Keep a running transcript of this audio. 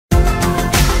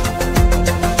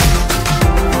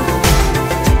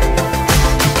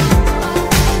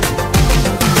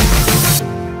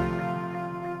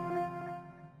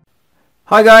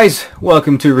Hi guys,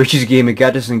 welcome to Richie's Gaming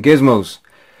Gadgets and Gizmos.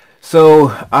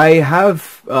 So I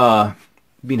have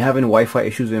been having Wi-Fi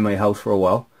issues in my house for a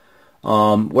while.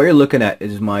 What you're looking at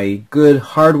is my good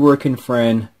hard-working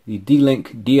friend, the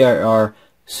Dlink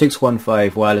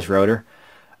DR615 wireless router.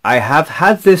 I have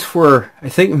had this for I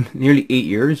think nearly 8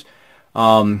 years.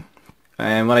 And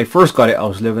when I first got it, I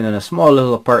was living in a small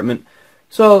little apartment,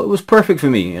 so it was perfect for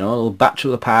me. You know, a little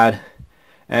bachelor pad,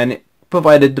 and it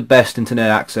provided the best internet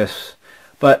access.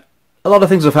 But a lot of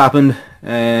things have happened,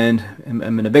 and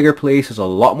I'm in a bigger place. There's a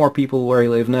lot more people where I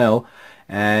live now,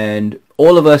 and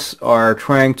all of us are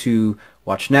trying to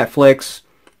watch Netflix,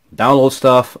 download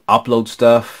stuff, upload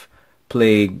stuff,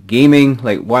 play gaming,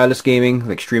 like wireless gaming,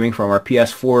 like streaming from our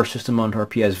PS4 system onto our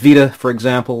PS Vita, for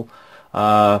example,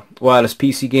 wireless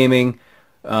PC gaming,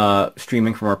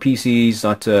 streaming from our PCs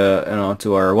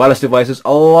onto our wireless devices.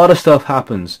 A lot of stuff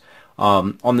happens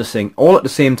on this thing all at the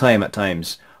same time at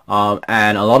times.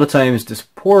 And a lot of times this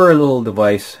poor little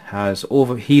device has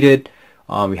overheated.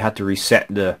 We had to reset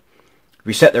the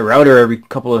router every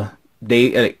couple of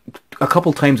days, a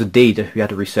couple times a day. We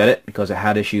had to reset it because it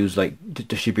had issues like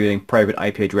distributing private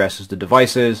IP addresses to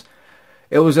devices.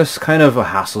 It was just kind of a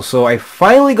hassle. So I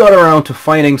finally got around to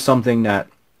finding something that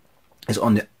is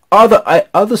on the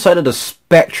other side of the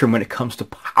spectrum when it comes to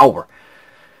power.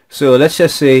 So let's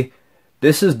just say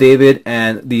this is David,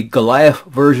 and the Goliath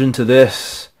version to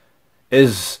this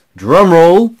is,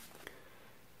 drumroll,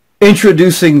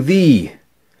 introducing the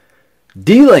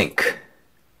Dlink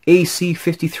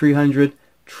AC5300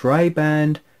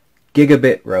 TriBand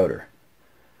Gigabit Router.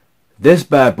 This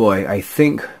bad boy, I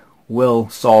think, will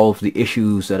solve the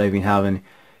issues that I've been having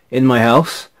in my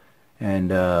house.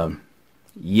 And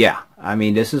yeah, I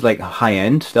mean, this is like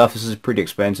high-end stuff. This is pretty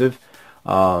expensive.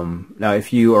 Now,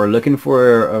 if you are looking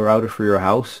for a router for your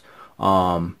house,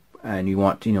 and you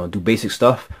want to, do basic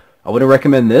stuff, I wouldn't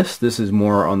recommend this. This is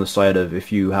more on the side of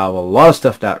if you have a lot of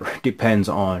stuff that depends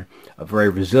on a very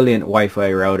resilient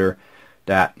Wi-Fi router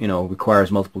that, requires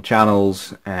multiple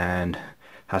channels and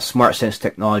has smart sense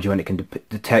technology when it can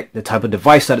detect the type of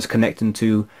device that it's connecting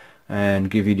to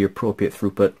and give you the appropriate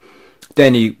throughput.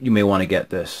 Then you may want to get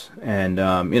this. And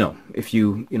if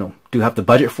you do have the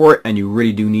budget for it and you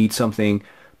really do need something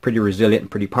pretty resilient and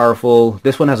pretty powerful,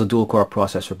 this one has a dual core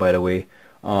processor, by the way.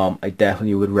 I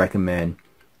definitely would recommend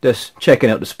just checking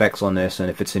out the specs on this, and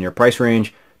if it's in your price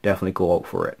range, definitely go out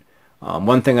for it.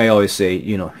 One thing I always say,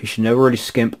 you should never really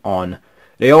skimp on.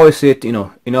 They always say, you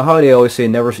know how they always say,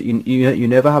 you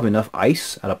never have enough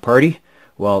ice at a party.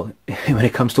 Well, when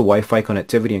it comes to Wi-Fi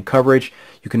connectivity and coverage,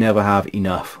 you can never have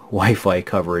enough Wi-Fi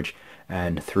coverage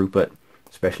and throughput,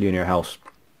 especially in your house.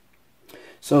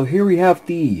 So here we have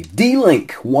the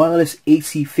Dlink Wireless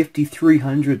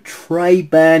AC5300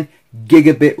 TriBand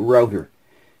Gigabit Router.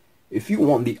 If you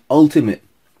want the ultimate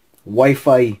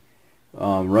Wi-Fi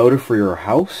router for your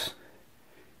house,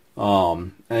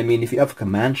 I mean, if you have a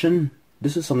mansion,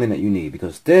 this is something that you need,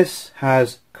 because this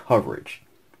has coverage.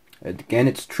 Again,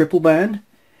 it's triple band,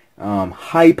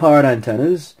 high powered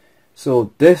antennas,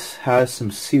 so this has some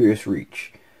serious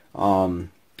reach. Even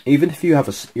if you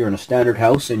have you're in a standard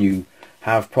house and you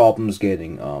have problems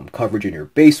getting coverage in your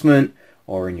basement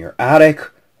or in your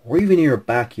attic or even in your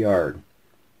backyard,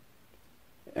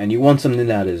 and you want something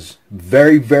that is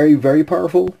very, very, very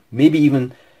powerful, maybe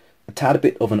even a tad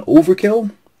bit of an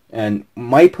overkill. And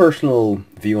my personal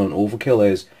view on overkill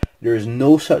is there is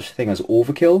no such thing as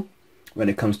overkill when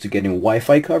it comes to getting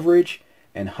Wi-Fi coverage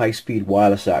and high-speed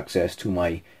wireless access to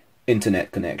my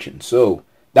internet connection. So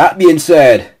that being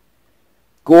said,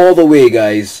 go all the way,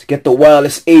 guys. Get the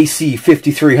wireless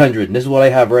AC5300. And this is what I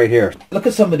have right here. Look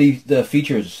at some of the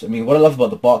features. I mean, what I love about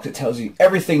the box, it tells you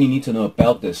everything you need to know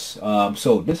about this.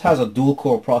 So this has a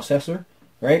dual-core processor,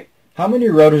 right? How many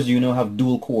routers do you know have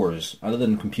dual cores other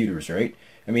than computers, right?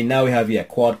 I mean, now we have,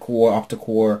 quad-core,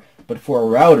 octa-core. But for a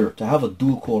router to have a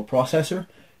dual-core processor,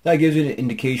 that gives you an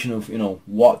indication of,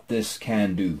 what this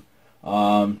can do.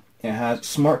 It has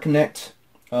Smart Connect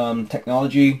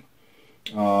technology,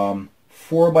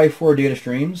 4x4 data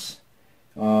streams.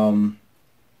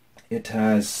 It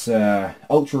has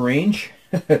ultra range.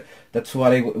 That's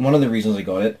one of the reasons I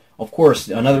got it. Of course,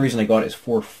 another reason I got it is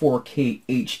for 4K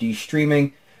HD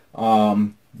streaming.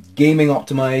 Gaming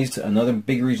optimized. Another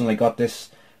big reason I got this.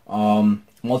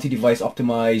 Multi-device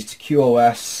optimized.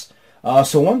 QoS.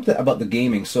 So one thing about the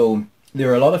gaming. So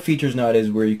there are a lot of features nowadays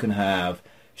where you can have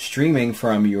streaming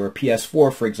from your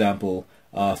PS4, for example,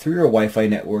 through your Wi-Fi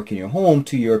network in your home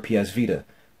to your PS Vita,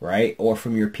 right? Or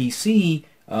from your PC,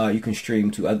 you can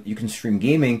stream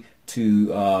gaming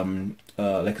to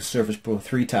like a Surface Pro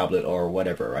 3 tablet or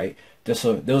whatever, right? Those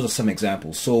are some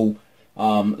examples. So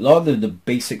A lot of the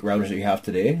basic routers that you have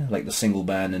today, like the single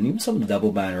band and even some of the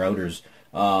double band routers,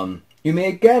 you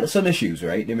may get some issues,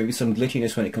 right? There may be some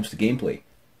glitchiness when it comes to gameplay.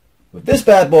 With this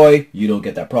bad boy, you don't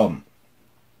get that problem.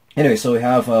 Anyway, so we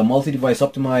have multi-device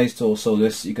optimized, so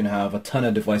this, you can have a ton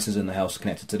of devices in the house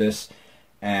connected to this,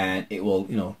 and it will,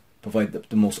 you know, provide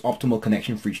the most optimal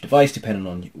connection for each device depending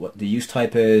on what the use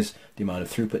type is, the amount of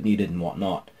throughput needed, and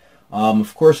whatnot.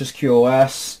 Of course, this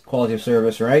QoS, quality of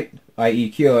service, right? I.e.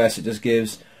 QoS, it just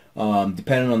gives,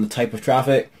 depending on the type of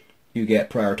traffic, you get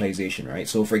prioritization, right?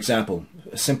 So, for example,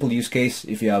 a simple use case,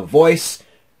 if you have voice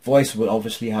will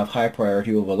obviously have high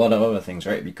priority over a lot of other things,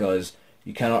 right? Because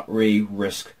you cannot really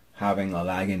risk having a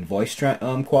lag in voice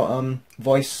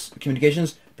voice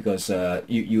communications, because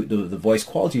the voice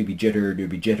quality would be jittered,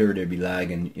 there'd be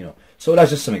lag, and you know. So that's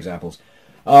just some examples.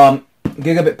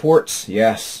 Gigabit ports,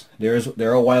 yes, there are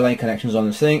wireline connections on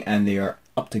this thing, and they are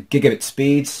up to gigabit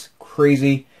speeds,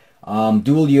 crazy.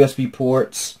 Dual USB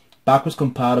ports, backwards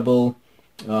compatible,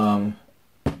 MU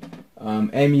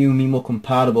MIMO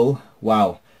compatible.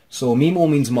 Wow. So MIMO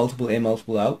means multiple in,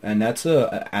 multiple out, and that's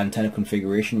a antenna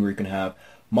configuration where you can have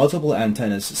multiple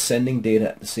antennas sending data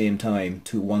at the same time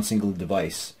to one single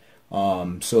device.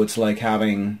 So it's like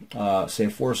having, say,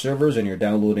 4 servers, and you're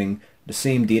downloading the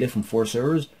same data from 4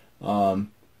 servers. All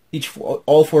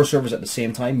 4 servers at the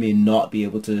same time may not be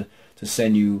able to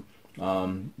send you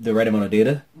the right amount of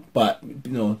data, but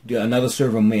you know, another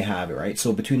server may have it, right?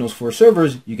 So between those 4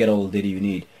 servers, you get all the data you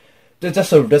need.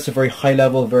 That's a very high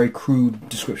level, very crude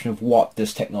description of what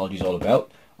this technology is all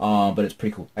about, but it's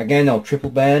pretty cool. Again, now triple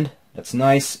band, that's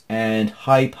nice, and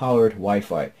high powered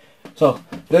Wi-Fi. So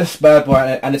this bad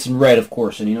boy, and it's in red, of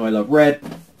course, and you know I love red.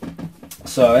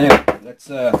 So anyway, let's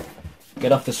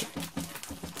get off this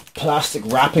plastic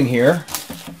wrapping here.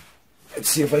 Let's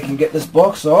see if I can get this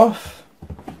box off.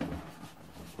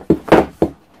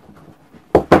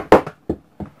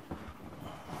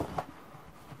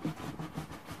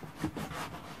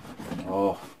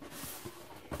 Oh,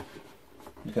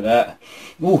 look at that.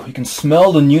 Oh, you can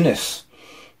smell the newness.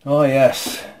 Oh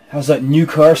yes, how's that new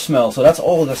car smell? So that's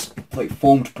all this like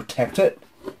foam to protect it.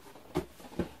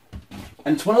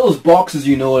 And it's one of those boxes,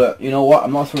 you know what,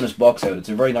 I'm not throwing this box out. It's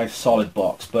a very nice solid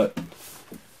box, but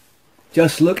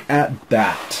just look at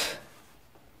that.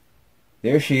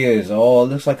 There she is. Oh, it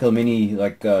looks like a mini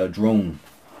drone.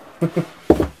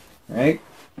 Right?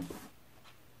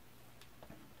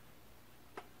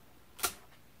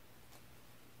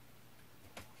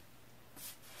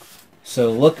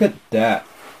 So look at that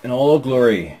in all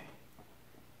glory.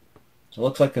 So it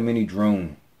looks like a mini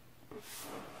drone.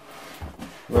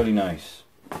 Really nice.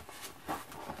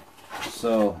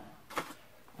 So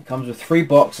it comes with 3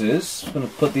 boxes. I'm going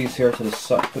to put these here to the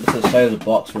side. Put it to the side of the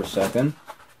box for a second.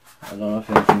 I don't know if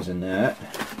anything's in that.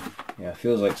 Yeah, it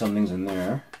feels like something's in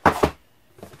there.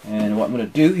 And what I'm going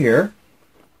to do here,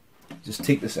 just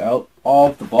take this out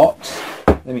of the box.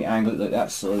 Let me angle it like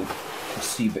that so you can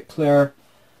see a bit clearer.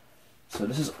 So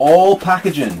this is all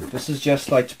packaging. This is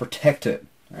just like to protect it,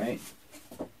 right?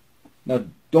 Now,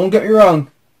 don't get me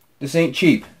wrong. This ain't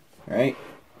cheap, right?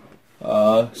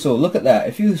 So look at that.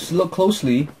 If you look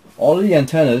closely, all of the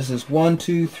antennas is 1,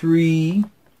 2, 3,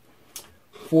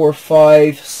 4,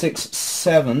 5, 6,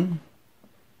 7.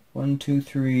 1, 2,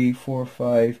 3, 4,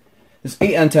 5. There's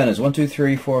 8 antennas. 1, 2,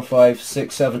 3, 4, 5,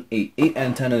 6, 7, 8. 8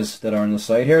 antennas that are on the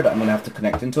side here that I'm going to have to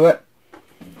connect into it.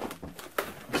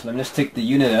 So let me just take the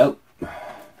unit out.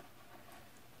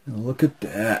 Now look at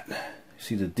that.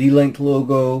 See the Dlink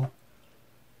logo.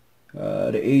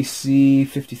 The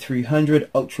AC5300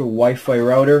 Ultra Wi-Fi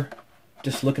router.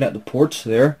 Just looking at the ports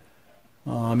there.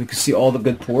 You can see all the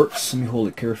good ports. Let me hold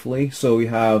it carefully. So we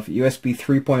have USB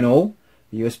 3.0,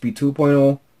 USB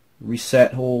 2.0,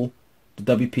 reset hole, the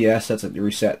WPS, that's like the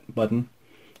reset button.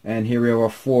 And here we have our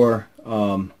 4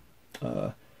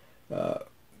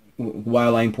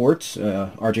 wireline ports,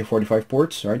 RJ45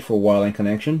 ports, right, for wireline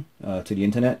connection to the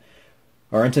internet.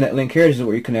 Our internet link here, this is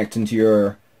where you connect into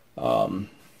your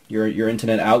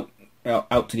internet out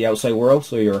to the outside world.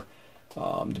 So you're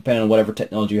depending on whatever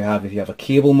technology you have, if you have a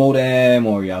cable modem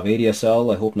or you have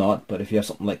ADSL, I hope not, but if you have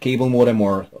something like cable modem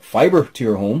or fiber to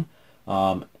your home,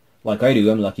 like I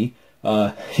do, I'm lucky,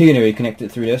 you can really connect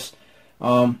it through this.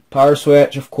 Power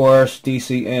switch, of course,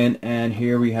 DC in, and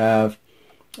here we have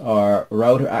our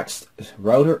router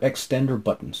extender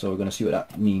button. So we're going to see what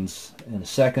that means in a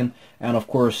second. And of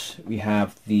course we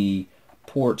have the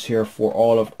ports here for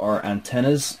all of our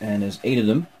antennas, and there's 8 of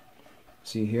them.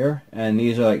 See here, and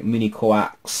these are like mini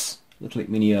coax, look like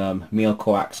mini male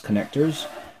coax connectors.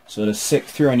 So there's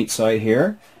 3 on each side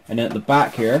here, and then at the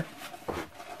back here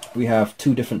we have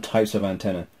 2 different types of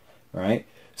antenna. Right.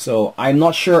 So I'm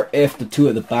not sure if the two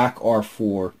at the back are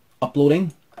for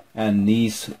uploading and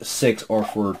these 6 are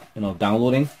for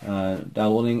downloading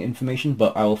information,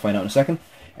 but I will find out in a second.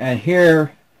 And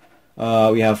here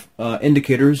we have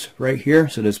indicators right here.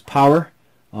 So there's power.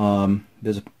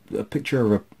 There's a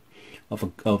picture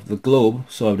of the globe,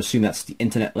 so I would assume that's the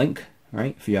internet link,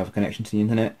 right? If you have a connection to the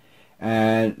internet.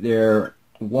 And there are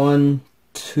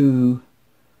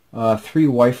 3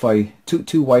 Wi-Fi, two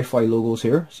Wi-Fi logos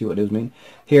here. See what those mean.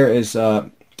 Here is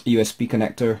USB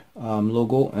connector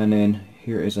logo, and then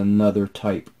here is another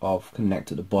type of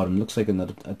connector at the bottom. Looks like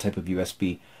a type of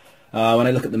USB. When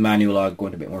I look at the manual, I'll go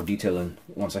into a bit more detail and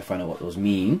once I find out what those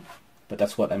mean. But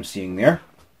that's what I'm seeing there.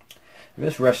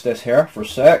 Let's rest this here for a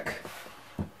sec.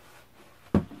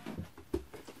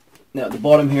 Now at the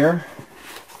bottom here,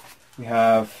 we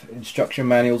have instruction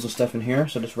manuals and stuff in here.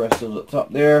 So just rest those up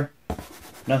top there.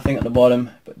 Nothing at the bottom.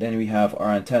 But then we have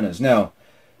our antennas. Now,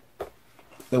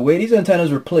 the way these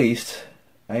antennas were placed,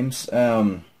 I'm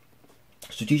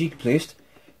strategically placed.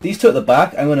 These two at the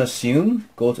back, I'm going to assume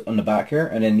go on the back here,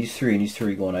 and then these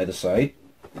three go on either side.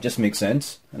 It just makes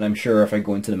sense, and I'm sure if I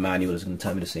go into the manual, it's going to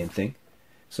tell me the same thing.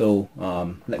 So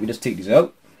let me just take these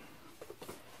out.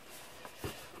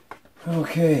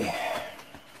 Okay,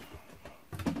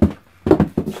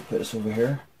 let's put this over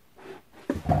here.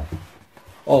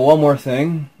 Oh, one more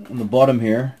thing. On the bottom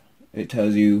here, it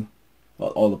tells you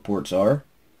what all the ports are,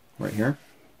 right here,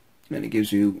 and it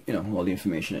gives you, all the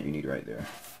information that you need right there.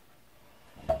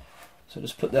 So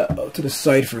just put that out to the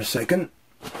side for a second.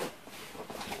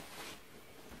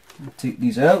 Take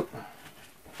these out.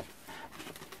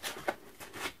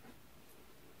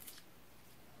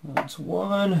 That's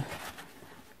one.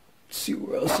 Let's see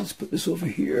where else. Let's put this over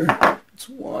here. That's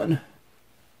one.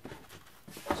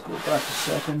 Let's go back a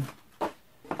second.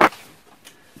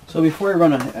 So before I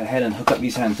run ahead and hook up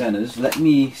these antennas, let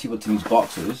me see what's in these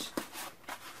boxes.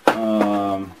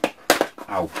 Ow.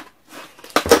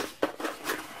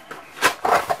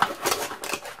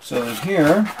 So in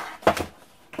here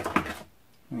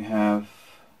we have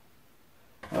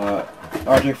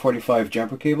RJ45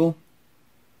 jumper cable.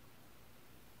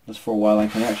 That's for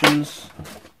wireline connections.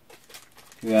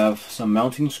 We have some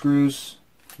mounting screws.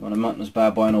 You want to mount this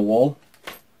bad boy on a wall.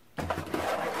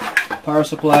 Power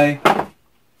supply.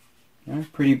 Yeah,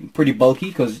 pretty bulky,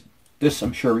 because this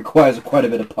I'm sure requires quite a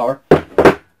bit of power.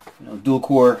 Dual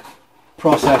core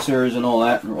processors and all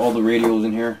that, and all the radios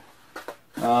in here.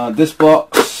 This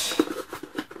box,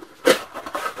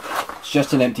 it's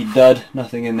just an empty dud,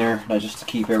 nothing in there. That's just to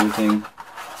keep everything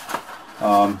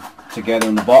together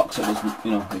in the box. It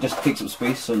doesn't, it just takes up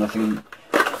space, so nothing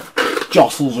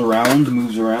jostles around,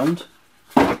 moves around.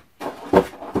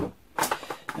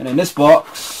 And in this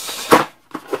box,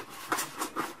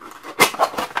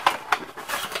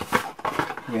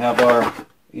 we have our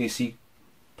AC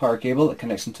power cable that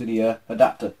connects into the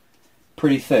adapter.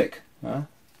 Pretty thick, huh?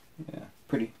 Yeah,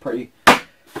 pretty.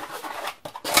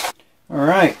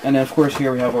 Alright, and then of course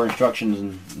here we have our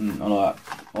instructions and all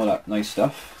that nice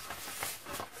stuff.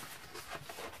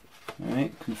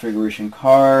 Alright, configuration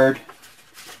card.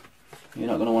 You're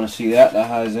not going to want to see that. That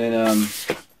has in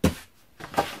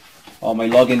all my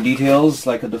login details,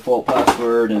 like a default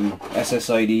password and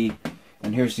SSID.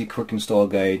 And here's the quick install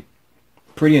guide.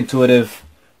 Pretty intuitive.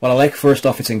 What I like, first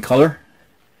off, it's in color.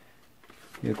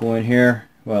 You go in here,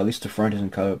 well, at least the front is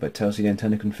in color, but it tells you the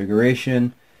antenna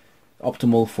configuration.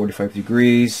 Optimal 45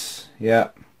 degrees, yeah.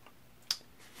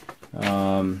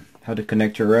 How to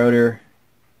connect your router,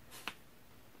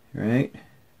 right?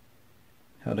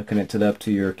 How to connect it up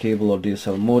to your cable or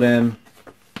DSL modem.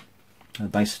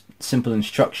 Nice simple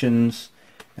instructions,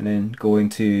 and then go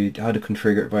into how to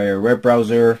configure it via a web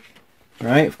browser,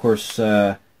 right? Of course,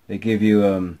 they give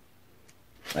you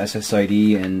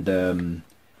SSID and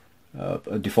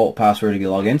a default password to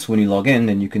log in. So when you log in,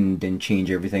 then you can then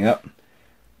change everything up,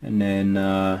 and then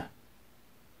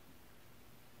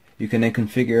you can then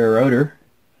configure a router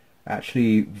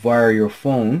actually via your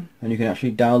phone, and you can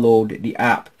actually download the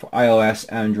app for iOS,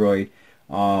 Android.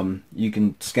 You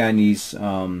can scan these,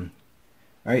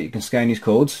 right? You can scan these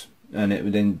codes, and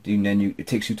it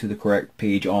takes you to the correct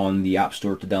page on the App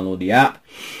Store to download the app,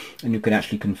 and you can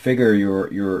actually configure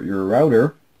your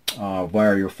router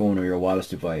via your phone or your wireless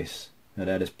device. Now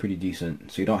that is pretty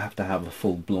decent. So you don't have to have a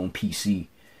full-blown PC,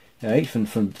 right?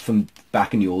 From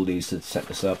back in the old days to set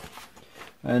this up.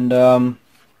 And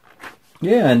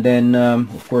yeah, and then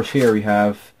of course here we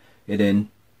have it in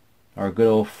our good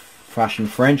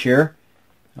old-fashioned French here.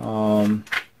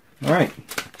 Alright,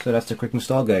 so that's the quick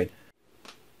install guide.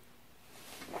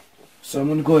 So I'm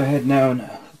going to go ahead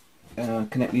now and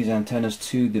connect these antennas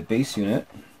to the base unit.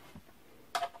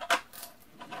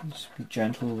 Just be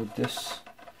gentle with this.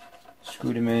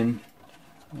 Screw them in.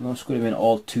 Don't screw them in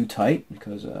all too tight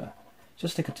because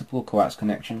just like a typical coax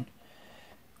connection.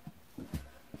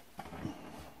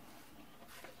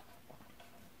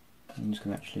 I'm just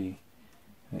gonna actually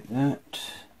like that.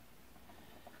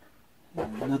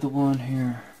 And another one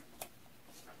here.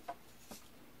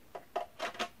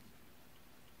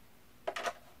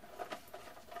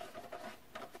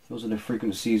 Those are the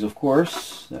frequencies, of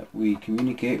course, that we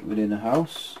communicate within the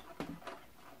house.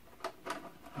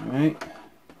 Alright.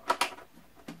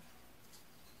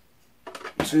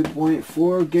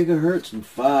 2.4 gigahertz and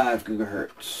 5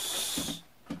 gigahertz.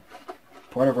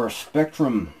 Part of our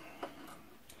spectrum.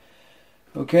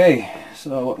 Okay,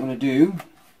 so what I'm going to do,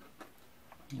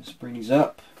 just bring these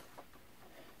up.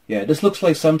 Yeah, this looks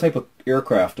like some type of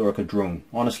aircraft or like a drone,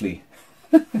 honestly.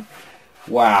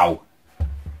 Wow.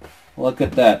 Look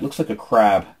at that, looks like a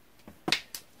crab.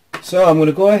 So I'm going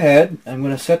to go ahead, I'm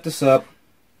going to set this up,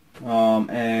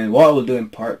 and what I will do in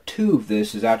part 2 of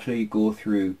this is actually go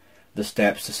through the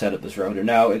steps to set up this router.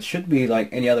 Now it should be like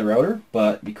any other router,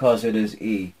 but because it is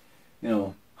a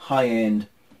high-end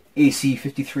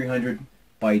AC5300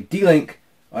 by Dlink,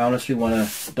 I honestly want to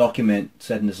document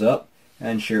setting this up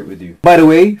and share it with you. By the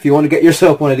way, if you want to get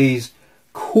yourself one of these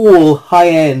cool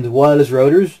high-end wireless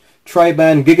routers,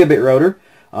 TriBand Gigabit router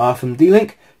from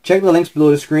Dlink, check the links below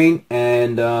the screen,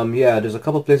 and yeah, there's a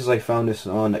couple places I found this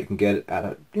on that you can get it at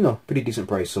a pretty decent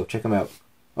price, so check them out.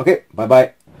 Okay, bye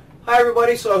bye. Hi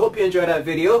everybody, so I hope you enjoyed that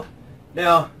video.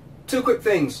 Now, 2 quick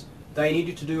things that I need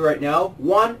you to do right now.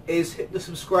 One is hit the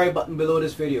subscribe button below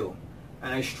this video.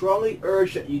 And I strongly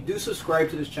urge that you do subscribe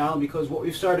to this channel, because what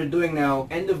we've started doing now,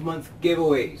 end of month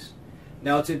giveaways.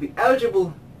 Now, to be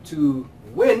eligible to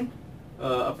win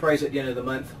a prize at the end of the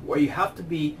month, where you have to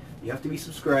be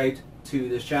subscribed to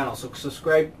this channel. So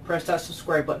subscribe, press that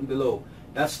subscribe button below.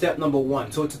 That's step number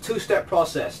 1. So it's a 2-step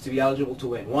process to be eligible to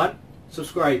win. 1,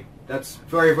 subscribe. That's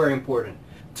very, very important.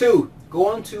 2, go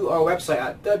on to our website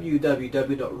at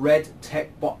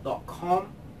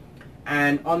www.redtechbot.com,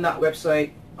 and on that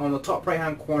website, on the top right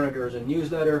hand corner, there's a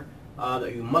newsletter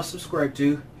that you must subscribe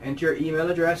to. Enter your email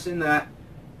address in that,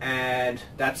 and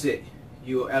that's it.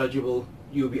 You'll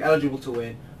be eligible to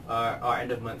win our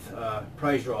end of month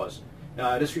prize draws.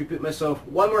 Now, just repeat myself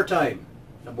one more time.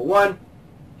 Number 1,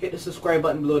 hit the subscribe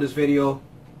button below this video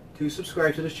to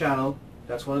subscribe to this channel.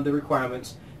 That's one of the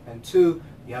requirements. And 2,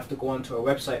 you have to go onto our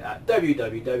website at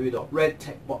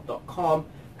www.redtechbot.com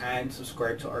and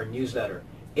subscribe to our newsletter.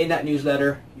 In that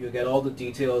newsletter, you'll get all the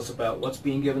details about what's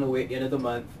being given away at the end of the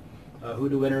month, who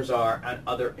the winners are, and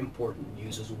other important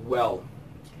news as well.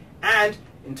 And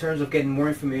in terms of getting more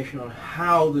information on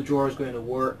how the draw is going to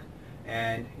work,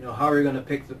 and how we're going to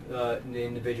pick the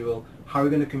individual, how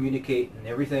we're going to communicate, and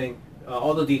everything,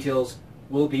 all the details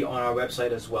will be on our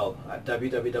website as well at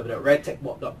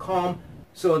www.redtechbot.com.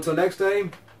 So until next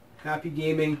time, happy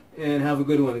gaming and have a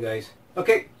good one, guys.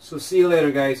 Okay, so see you later,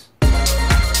 guys.